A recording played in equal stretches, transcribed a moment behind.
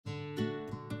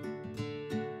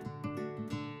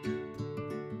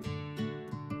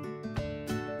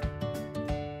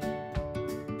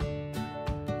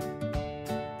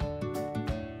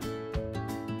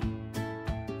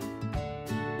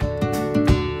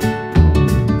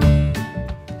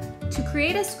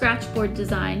a scratchboard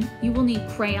design, you will need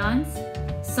crayons,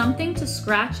 something to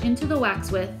scratch into the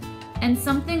wax with, and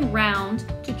something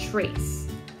round to trace.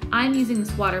 I'm using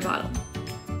this water bottle.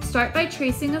 Start by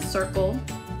tracing a circle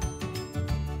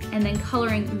and then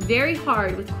coloring very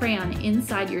hard with crayon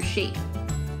inside your shape.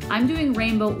 I'm doing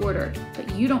rainbow order,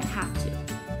 but you don't have to.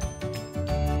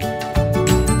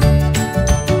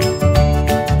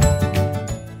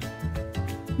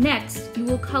 Next, you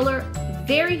will color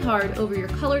very hard over your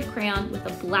colored crayon with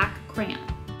a black crayon.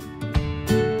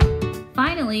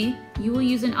 Finally, you will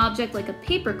use an object like a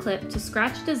paper clip to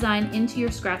scratch design into your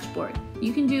scratchboard.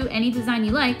 You can do any design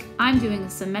you like. I'm doing a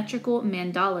symmetrical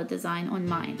mandala design on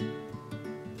mine.